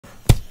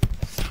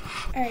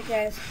Alright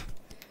guys,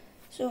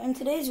 so in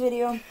today's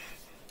video,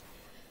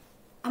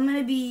 I'm going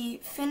to be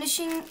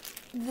finishing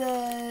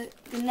the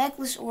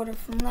necklace order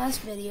from last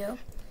video,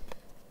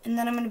 and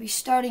then I'm going to be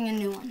starting a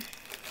new one.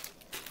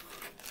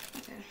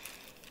 Okay.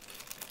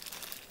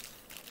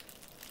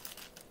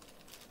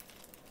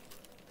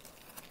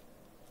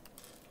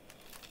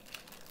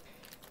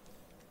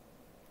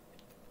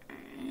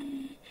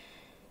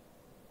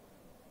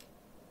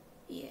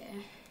 Yeah.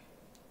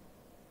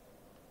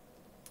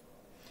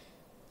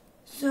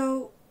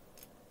 So,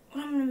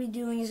 what I'm going to be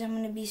doing is I'm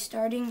going to be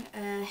starting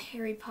a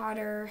Harry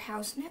Potter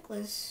house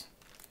necklace.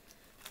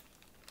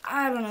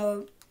 I don't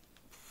know,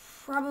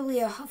 probably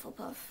a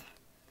Hufflepuff.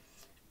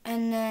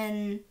 And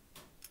then,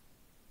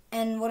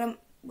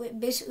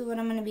 basically what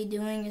I'm going to be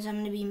doing is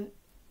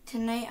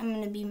tonight I'm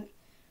going to be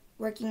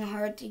working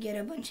hard to get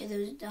a bunch of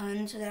those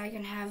done so that I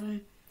can have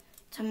them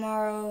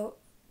tomorrow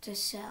to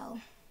sell.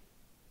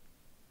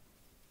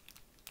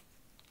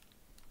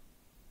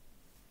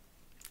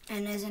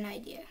 And as an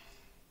idea.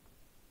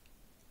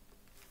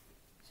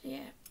 So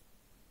yeah.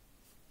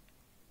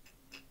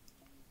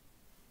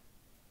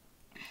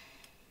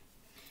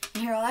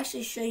 And here I'll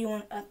actually show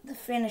you the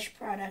finished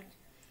product,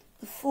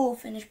 the full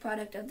finished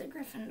product of the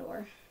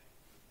Gryffindor.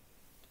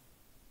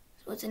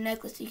 So it's a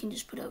necklace you can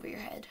just put over your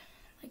head,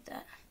 like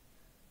that.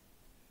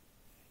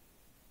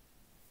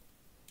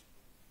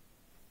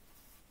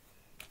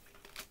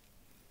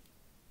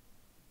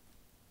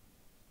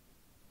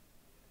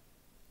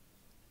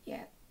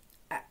 Yeah.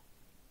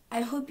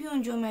 I hope you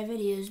enjoy my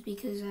videos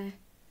because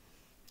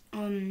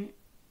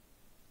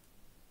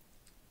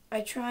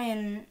I try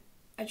and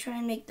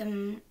make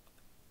them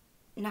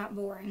not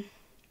boring.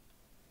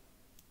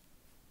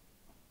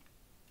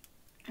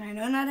 And I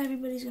know not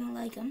everybody's gonna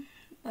like them,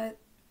 but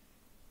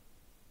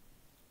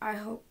I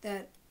hope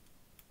that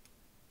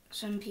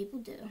some people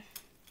do.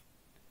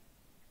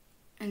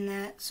 And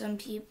that some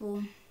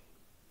people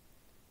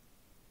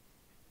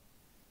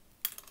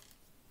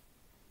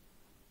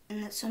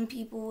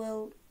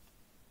will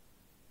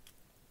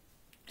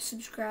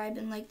subscribe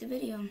and like the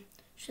video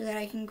so that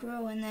I can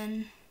grow, and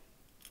then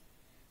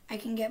I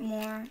can get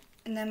more,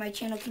 and then my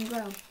channel can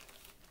grow.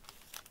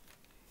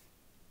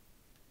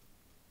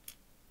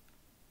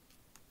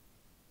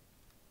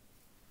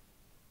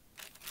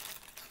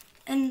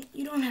 And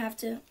you don't have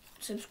to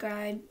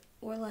subscribe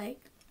or like,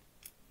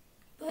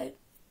 but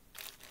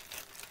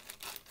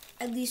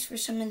at least for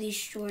some of these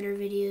shorter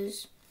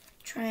videos,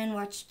 try and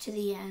watch to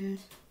the end.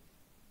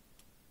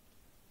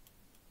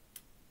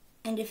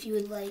 And if you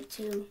would like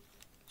to,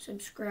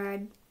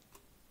 subscribe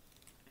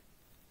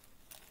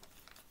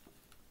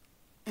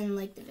and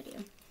like the video.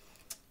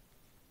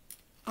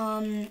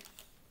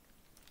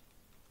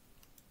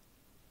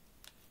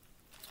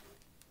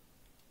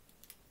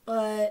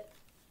 But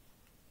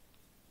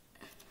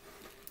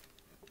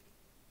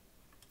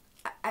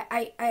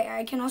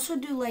I can also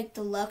do like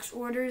deluxe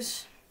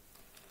orders,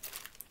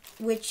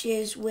 which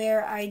is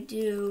where I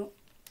do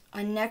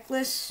a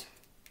necklace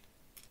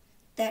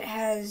that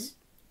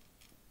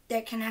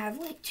can have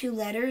like 2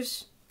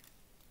 letters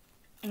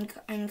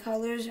and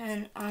colors,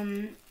 and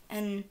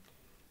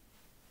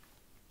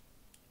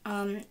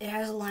it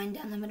has a line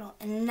down the middle,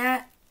 and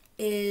that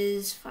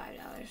is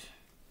 $5.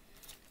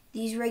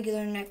 These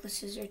regular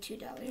necklaces are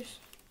 $2,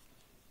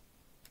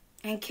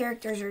 and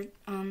characters are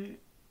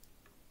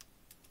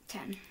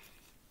 10.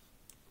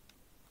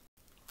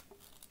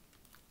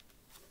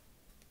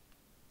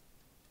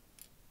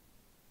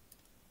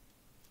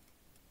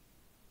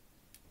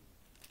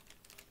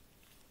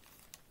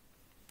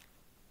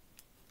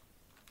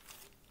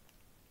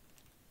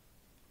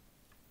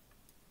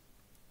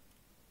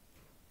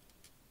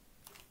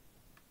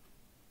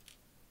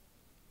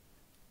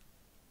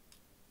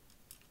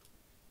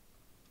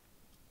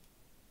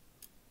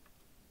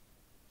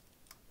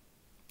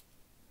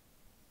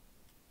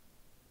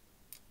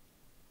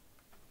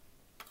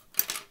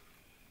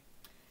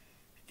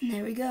 And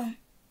there we go.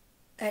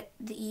 The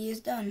E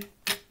is done.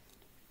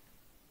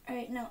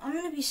 Alright, now I'm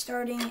gonna be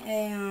starting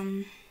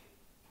a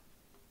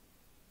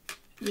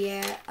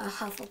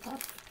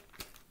Hufflepuff.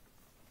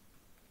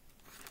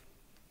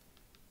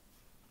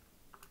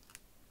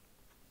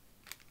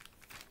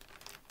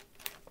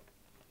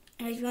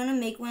 And if you want to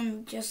make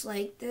one just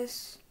like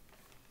this,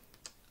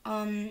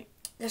 the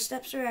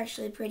steps are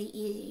actually pretty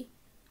easy.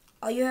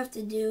 All you have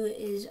to do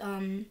is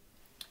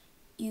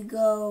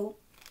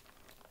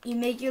you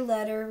make your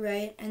letter,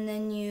 right, and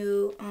then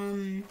you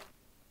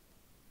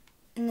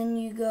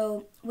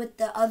go with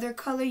the other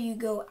color, you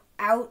go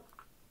out,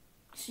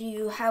 so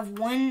you have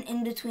one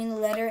in between the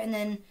letter and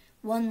then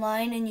one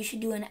line, and you should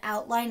do an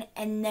outline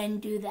and then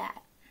do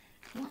that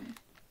one.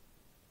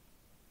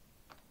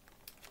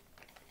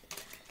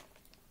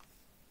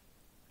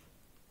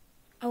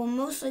 I will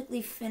most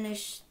likely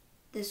finish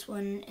this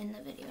one in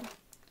the video.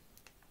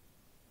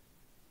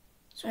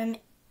 So I'm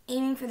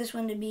aiming for this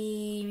one to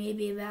be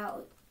maybe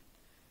about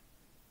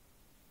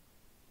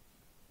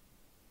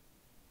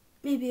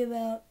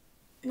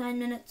 9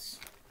 minutes.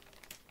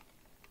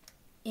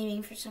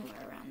 Aiming for somewhere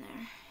around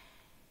there.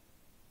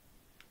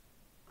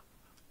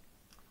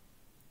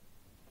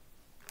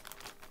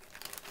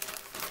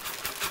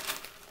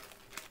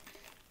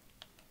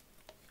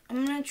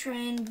 try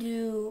and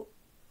do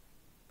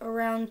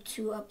around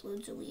 2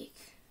 uploads a week.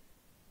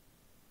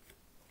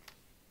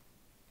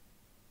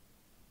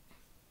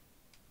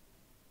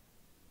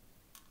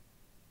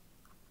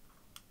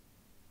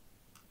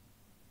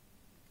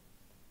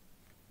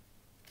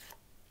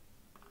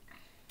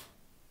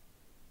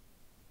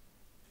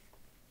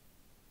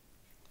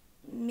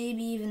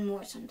 Maybe even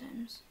more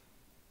sometimes.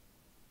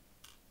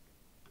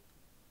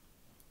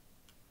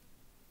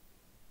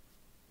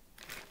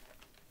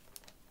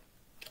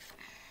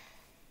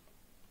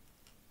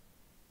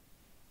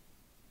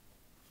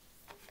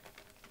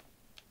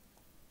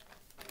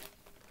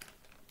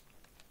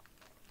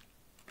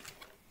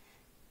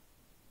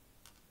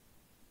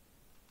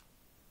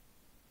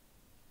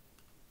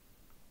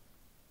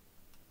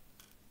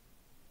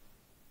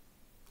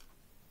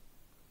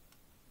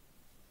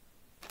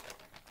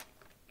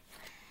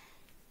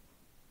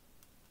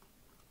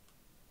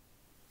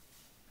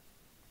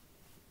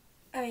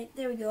 Alright,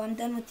 there we go. I'm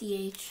done with the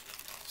H.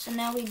 So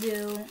now we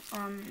do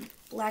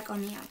black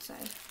on the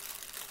outside.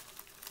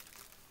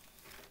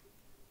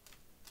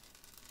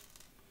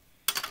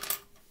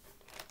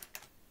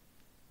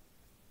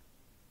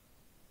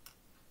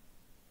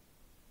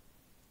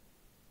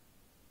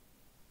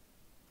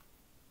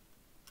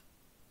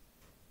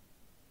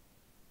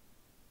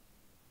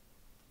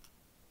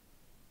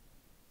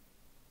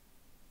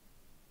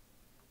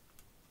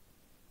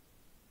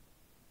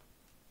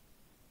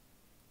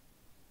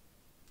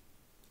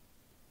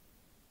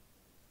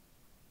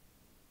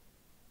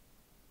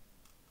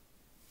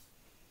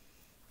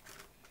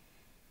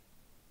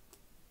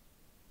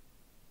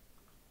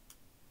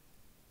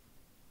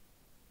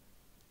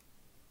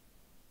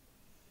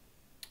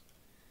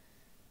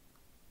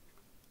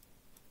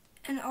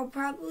 And I'll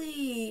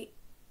probably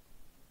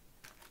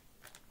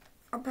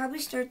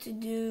start to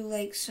do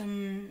like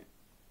some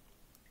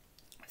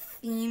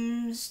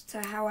themes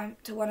to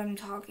what I'm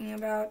talking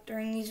about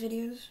during these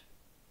videos.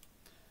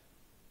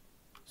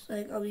 So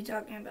like I'll be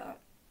talking about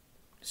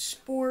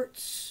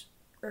sports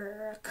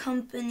or a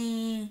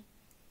company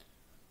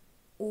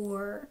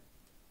or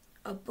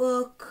a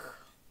book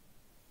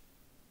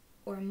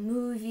or a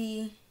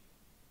movie.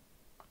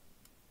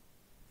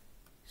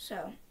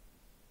 So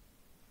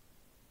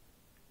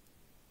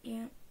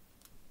yeah,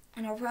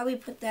 and I'll probably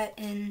put that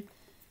in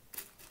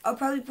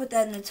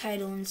the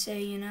title and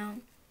say, you know,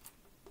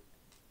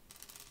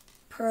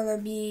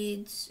 Perler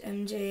Beads,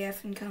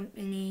 MJF and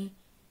Company,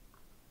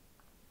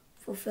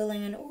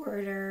 fulfilling an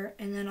order,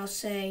 and then I'll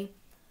say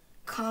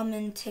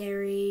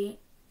commentary,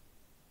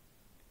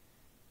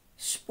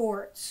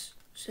 sports.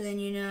 So then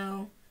you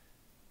know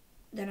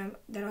that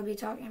I'll be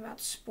talking about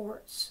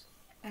sports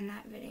in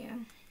that video.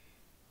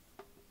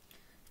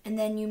 And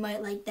then you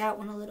might like that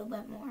one a little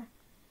bit more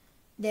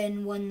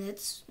than one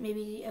that's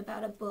maybe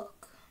about a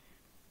book.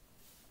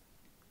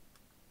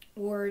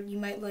 Or you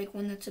might like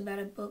one that's about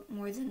a book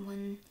more than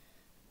one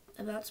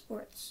about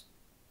sports.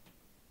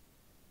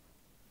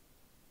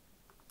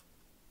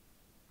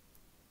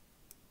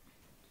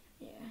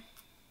 Yeah.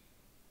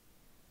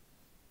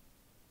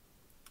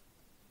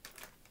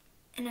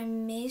 And I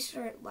may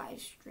start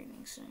live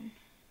streaming soon.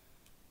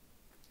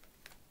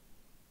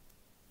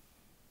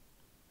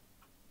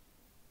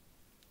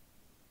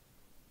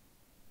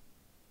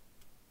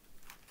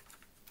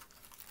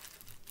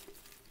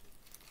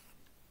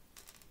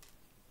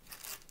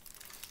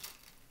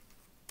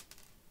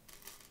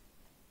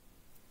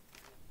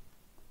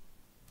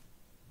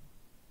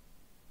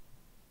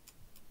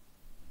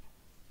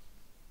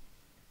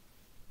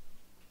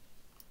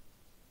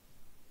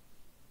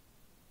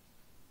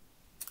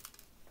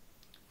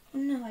 Oh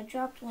no, I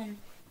dropped one.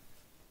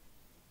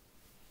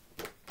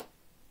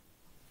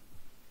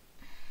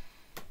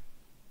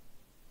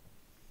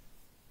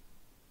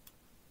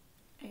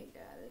 I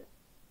got it.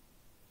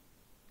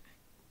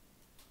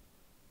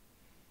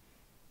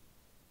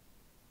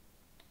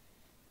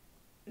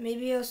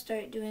 Maybe I'll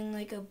start doing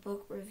like a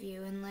book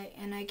review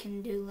and I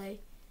can do like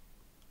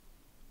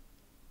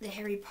the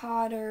Harry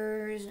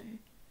Potters and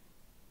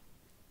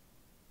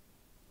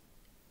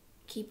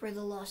Keeper of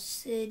the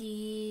Lost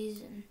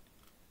Cities and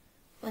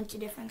a bunch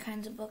of different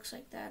kinds of books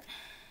like that.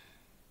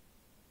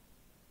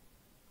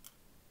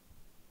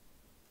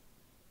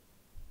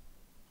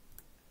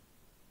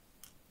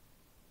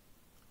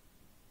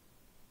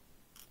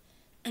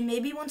 And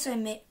maybe once I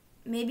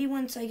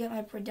get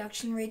my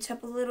production rates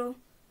up a little,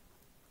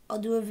 I'll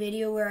do a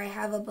video where I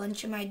have a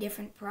bunch of my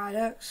different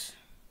products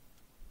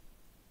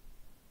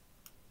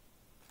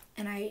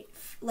and I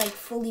like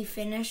fully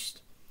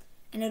finished,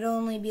 and it'll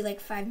only be like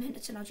 5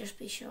 minutes and I'll just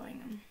be showing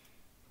them.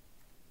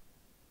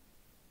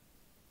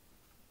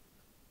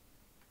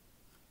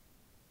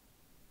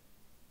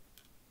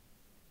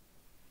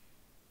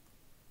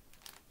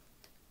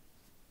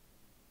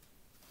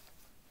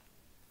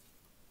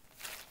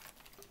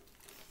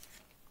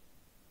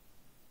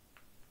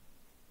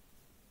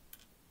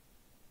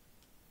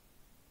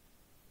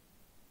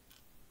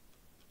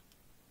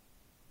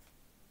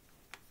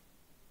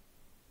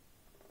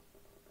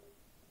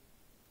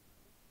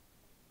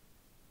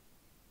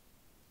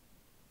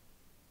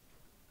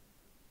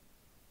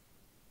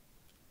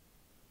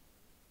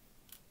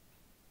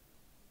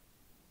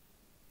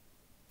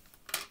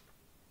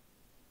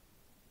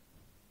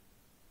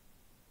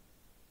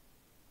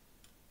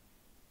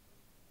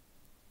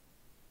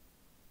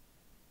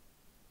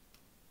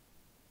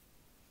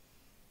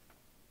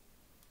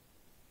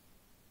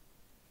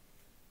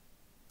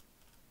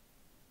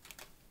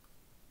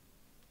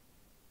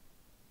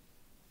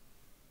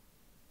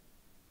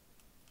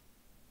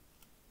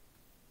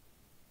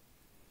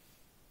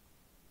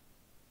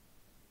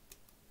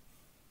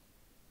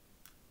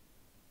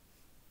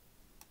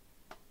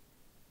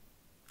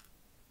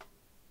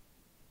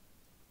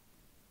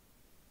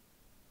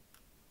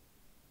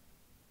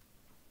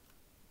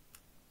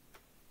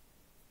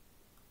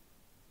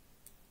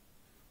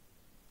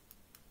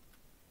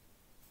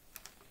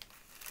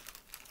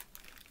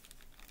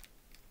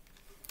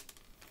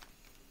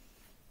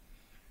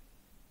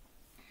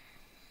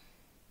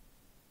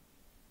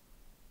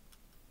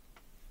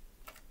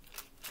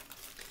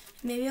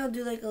 Maybe I'll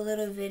do like a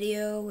little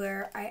video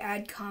where I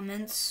add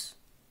comments.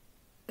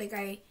 Like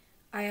I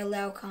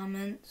allow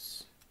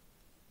comments.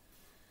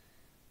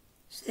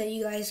 So that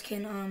you guys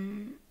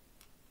can,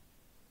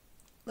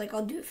 like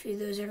I'll do a few of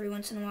those every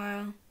once in a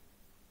while.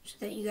 So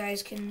that you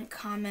guys can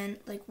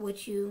comment like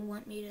what you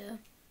want me to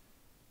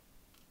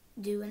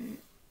do in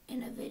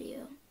a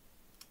video.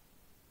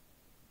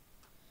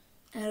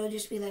 And it'll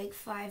just be like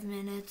 5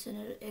 minutes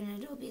and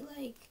it'll be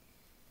like,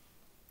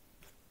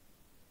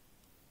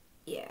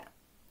 yeah,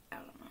 I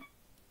don't know.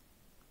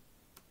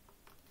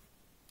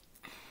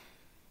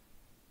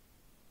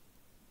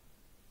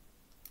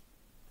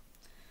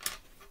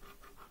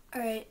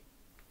 Alright,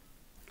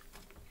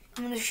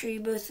 I'm going to show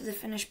you both of the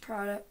finished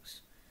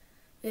products.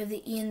 We have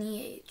the E and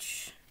the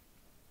H.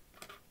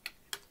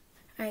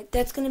 Alright,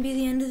 that's going to be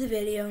the end of the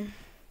video.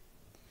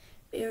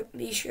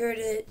 Be sure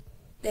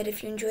that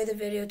if you enjoy the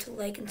video to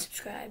like and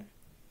subscribe.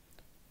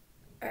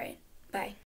 Alright, bye.